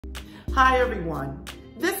Hi everyone,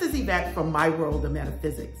 this is Yvette from My World of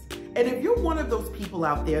Metaphysics. And if you're one of those people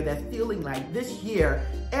out there that's feeling like this year,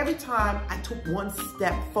 every time I took one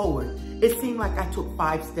step forward, it seemed like I took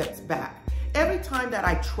 5 steps back. Every time that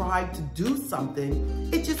I tried to do something,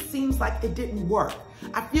 it just seems like it didn't work.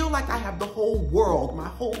 I feel like I have the whole world, my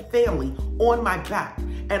whole family on my back.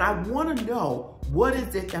 And I want to know, what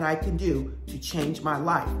is it that I can do to change my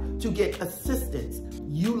life, to get assistance?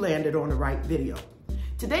 You landed on the right video.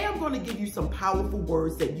 Today, I'm going to give you some powerful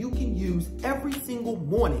words that you can use every single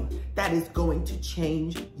morning that is going to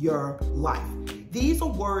change your life. These are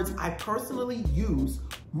words I personally use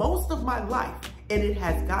most of my life, and it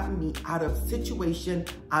has gotten me out of situation,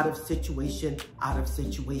 out of situation, out of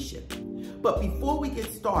situation. But before we get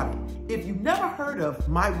started, if you've never heard of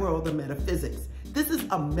My World of Metaphysics, this is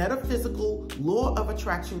a metaphysical law of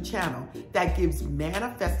attraction channel that gives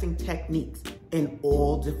manifesting techniques in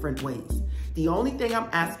all different ways. The only thing I'm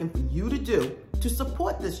asking for you to do to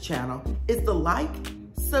support this channel is to like,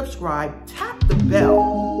 subscribe, tap the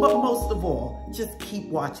bell, but most of all, just keep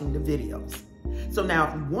watching the videos. So now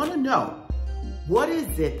if you want to know what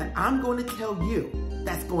is it that I'm going to tell you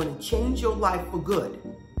that's going to change your life for good,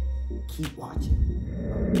 keep watching.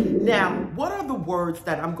 Now, what are the words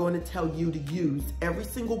that I'm going to tell you to use every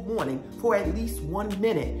single morning for at least 1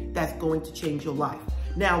 minute that's going to change your life?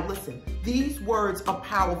 Now, listen, these words are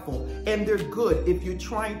powerful and they're good if you're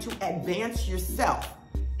trying to advance yourself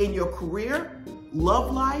in your career,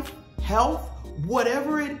 love life, health,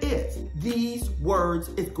 whatever it is. These words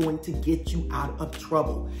is going to get you out of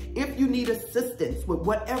trouble. If you need assistance with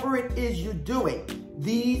whatever it is you're doing,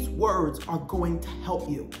 these words are going to help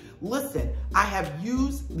you. Listen, I have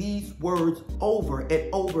used these words over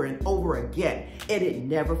and over and over again, and it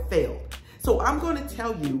never failed. So I'm going to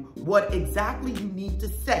tell you what exactly you need to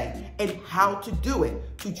say and how to do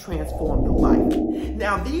it to transform your life.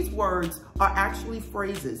 Now, these words are actually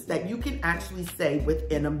phrases that you can actually say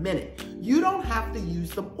within a minute. You don't have to use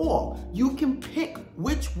them all. You can pick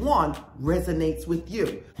which one resonates with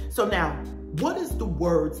you. So now, what is the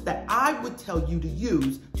words that I would tell you to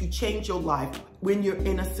use to change your life when you're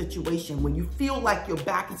in a situation, when you feel like your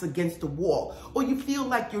back is against the wall, or you feel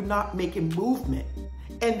like you're not making movement?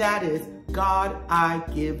 And that is, God, I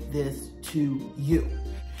give this to you.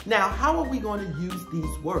 Now, how are we going to use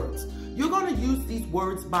these words? You're going to use these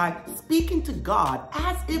words by speaking to God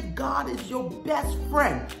as if God is your best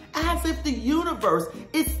friend, as if the universe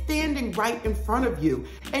is standing right in front of you.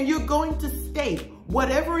 And you're going to state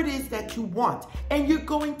whatever it is that you want. And you're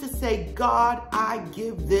going to say, God, I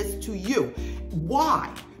give this to you.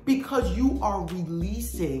 Why? Because you are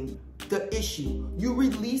releasing the issue. You're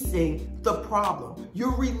releasing the problem.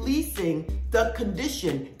 You're releasing the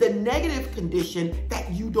condition, the negative condition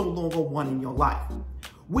that you no longer want in your life.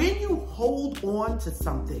 When you hold on to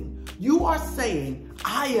something, you are saying,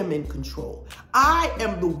 I am in control. I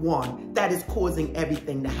am the one that is causing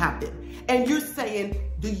everything to happen. And you're saying,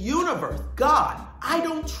 the universe, God, I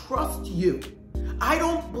don't trust you. I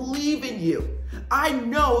don't believe in you. I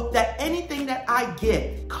know that anything that I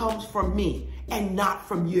get comes from me and not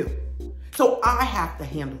from you. So I have to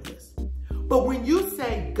handle this. But when you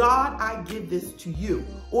say, God, I give this to you,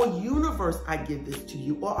 or universe, I give this to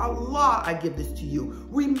you, or Allah, I give this to you,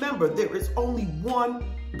 remember, there is only one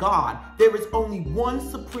God. There is only one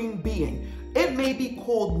supreme being. It may be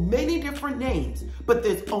called many different names, but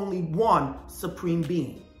there's only one supreme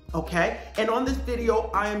being. Okay? And on this video,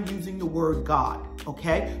 I am using the word God,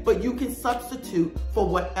 okay? But you can substitute for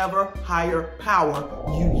whatever higher power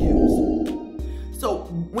you use. So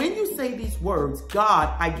when you say these words,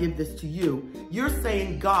 God, I give this to you, you're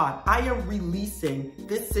saying, God, I am releasing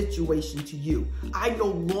this situation to you. I no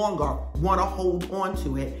longer want to hold on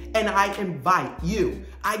to it, and I invite you.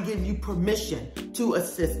 I give you permission to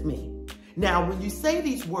assist me. Now, when you say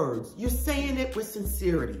these words, you're saying it with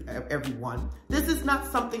sincerity, everyone. This is not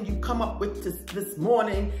something you come up with this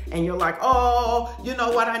morning and you're like, oh, you know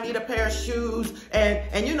what? I need a pair of shoes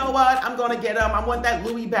and you know what? I'm going to get them. I want that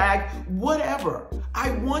Louis bag, whatever.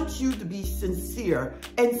 I want you to be sincere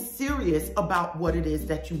and serious about what it is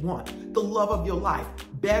that you want. The love of your life,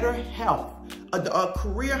 better health, a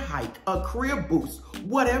career hike, a career boost,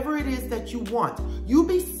 whatever it is that you want. You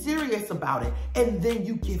be serious about it, and then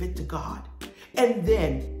you give it to God. And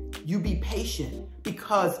then you be patient,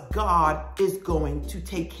 because God is going to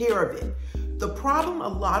take care of it. The problem a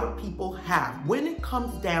lot of people have when it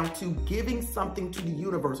comes down to giving something to the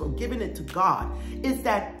universe or giving it to God is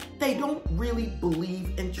that they don't really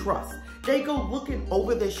believe and trust. They go looking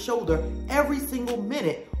over their shoulder every single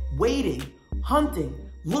minute, waiting, hunting,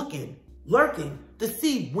 looking, lurking to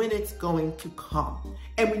see when it's going to come.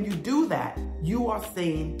 And when you do that, you are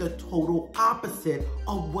saying the total opposite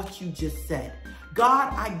of what you just said.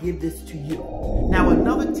 God, I give this to you. Now,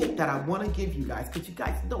 another tip that I want to give you guys, because you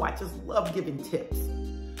guys know I just love giving tips.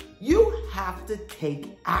 You have to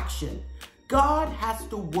take action. God has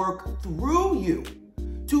to work through you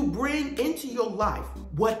to bring into your life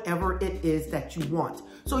whatever it is that you want.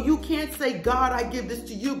 So you can't say, God, I give this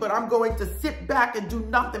to you, but I'm going to sit back and do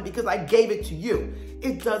nothing because I gave it to you.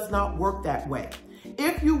 It does not work that way.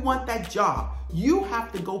 If you want that job, you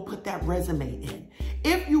have to go put that resume in.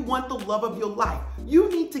 If you want the love of your life, you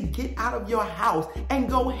need to get out of your house and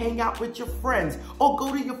go hang out with your friends or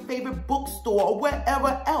go to your favorite bookstore or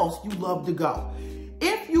wherever else you love to go.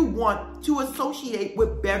 If you want to associate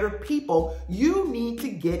with better people, you need to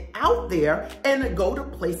get out there and go to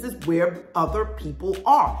places where other people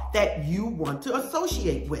are that you want to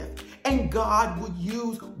associate with. And God will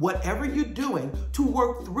use whatever you're doing to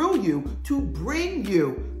work through you to bring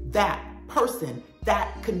you that person,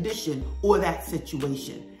 that condition, or that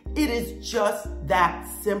situation. It is just that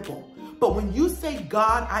simple. But when you say,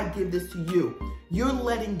 God, I give this to you, you're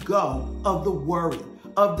letting go of the worry,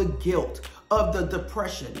 of the guilt, of the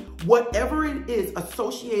depression, whatever it is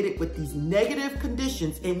associated with these negative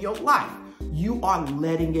conditions in your life, you are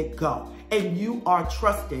letting it go and you are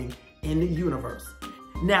trusting in the universe.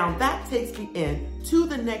 Now that takes me into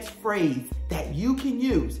the next phrase that you can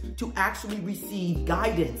use to actually receive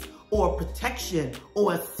guidance or protection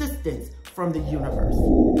or assistance from the universe.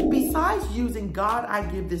 Besides using God, I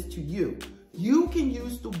give this to you, you can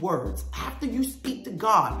use the words after you speak to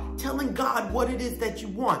God, telling God what it is that you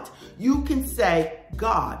want. You can say,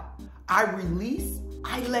 God, I release,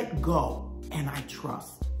 I let go, and I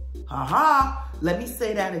trust. Let me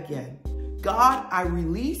say that again. God, I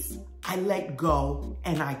release, I let go,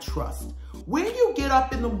 and I trust. When you get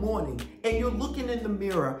up in the morning and you're looking in the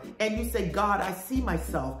mirror and you say, God, I see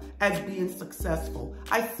myself as being successful.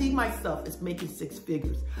 I see myself as making 6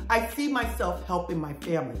 figures. I see myself helping my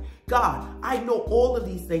family. God, I know all of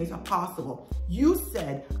these things are possible. You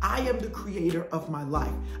said, I am the creator of my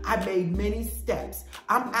life. I made many steps.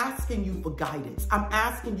 I'm asking you for guidance. I'm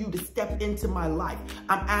asking you to step into my life.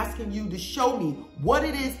 I'm asking you to show me what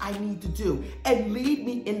it is I need to do and lead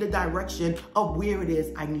me in the direction of where it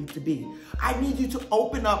is I need to be. I need you to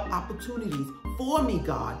open up opportunities for me,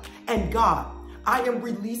 God. And God, I am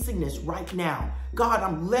releasing this right now. God,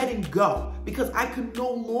 I'm letting go because I can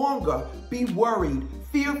no longer be worried,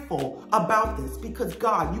 fearful about this because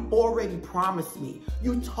God, you already promised me.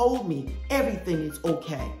 You told me everything is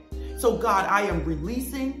okay. So God, I am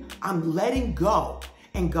releasing, I'm letting go.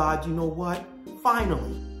 And God, you know what?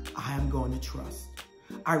 Finally, I am going to trust.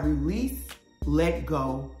 I release, let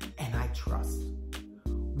go, and I trust.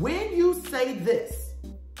 When you say this,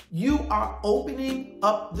 you are opening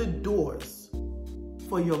up the doors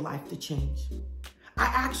for your life to change. I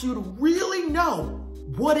ask you to really know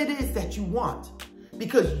what it is that you want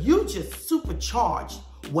because you just supercharged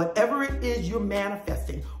whatever it is you're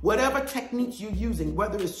manifesting, whatever techniques you're using,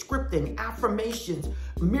 whether it's scripting, affirmations,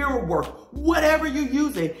 mirror work, whatever you're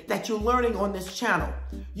using that you're learning on this channel.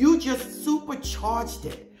 You just supercharged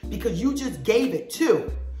it because you just gave it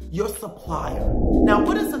to your supplier. Now,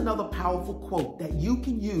 what is another powerful quote that you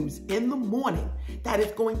can use in the morning that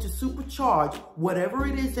is going to supercharge whatever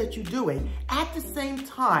it is that you're doing, at the same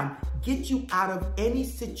time, get you out of any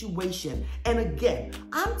situation? And again,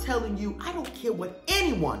 I'm telling you, I don't care what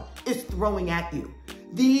anyone is throwing at you.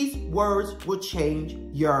 These words will change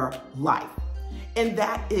your life. And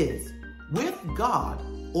that is, with God,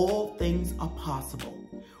 all things are possible.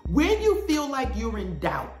 When you feel like you're in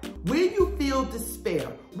doubt, when you feel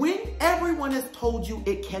despair, when everyone has told you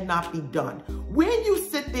it cannot be done, when you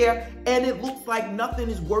sit there and it looks like nothing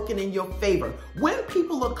is working in your favor, when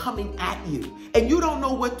people are coming at you and you don't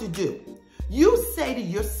know what to do, you say to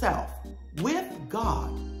yourself, with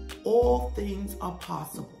God, all things are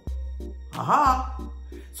possible.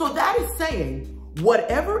 So that is saying,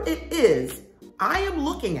 whatever it is I am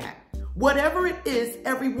looking at, whatever it is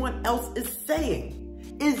everyone else is saying,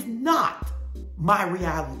 is not my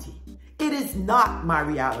reality. It is not my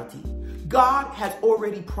reality. God has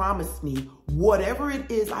already promised me whatever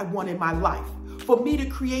it is I want in my life for me to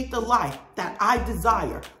create the life that I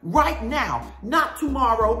desire right now, not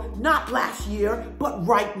tomorrow, not last year, but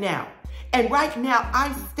right now. And right now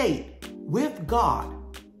I state, with God,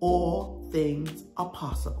 all things are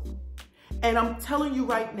possible. And I'm telling you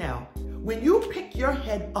right now, when you pick your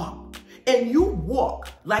head up and you walk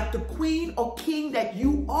like the queen or king that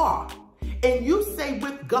you are, and you say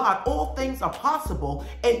with God, all things are possible,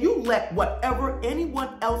 and you let whatever anyone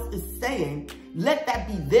else is saying, let that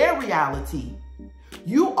be their reality,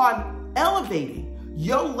 You are elevating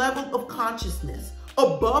your level of consciousness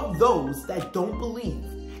above those that don't believe,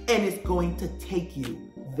 and it's going to take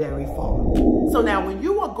you very far. So now when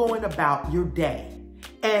you are going about your day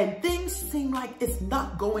and things seem like it's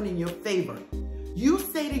not going in your favor, you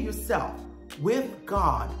say to yourself, with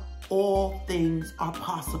God, all things are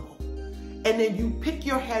possible. And then you pick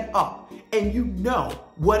your head up and you know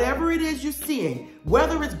whatever it is you're seeing,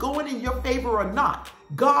 whether it's going in your favor or not,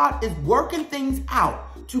 God is working things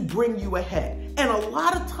out to bring you ahead. And a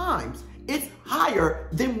lot of times it's higher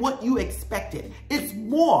than what you expected. It's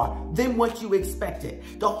more than what you expected.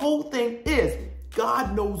 The whole thing is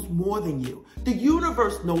God knows more than you. The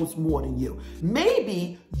universe knows more than you.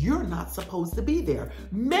 Maybe you're not supposed to be there.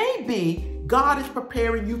 Maybe God is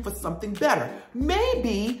preparing you for something better.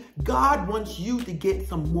 Maybe God wants you to get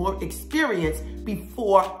some more experience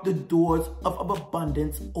before the doors of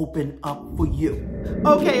abundance open up for you.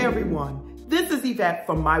 Okay, everyone. This is Yvette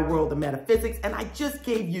from My World of Metaphysics, and I just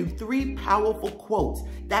gave you 3 powerful quotes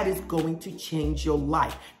that is going to change your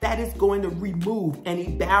life, that is going to remove any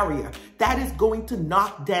barrier, that is going to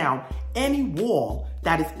knock down any wall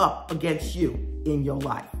that is up against you in your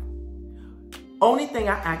life. Only thing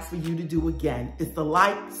I ask for you to do again is to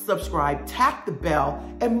like, subscribe, tap the bell,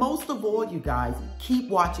 and most of all, you guys, keep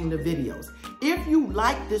watching the videos. If you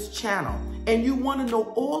like this channel and you want to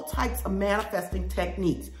know all types of manifesting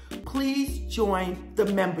techniques, please join the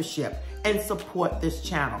membership and support this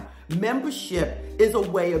channel. Membership is a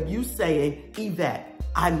way of you saying, Yvette,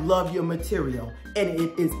 I love your material, and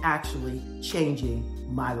it is actually changing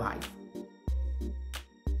my life.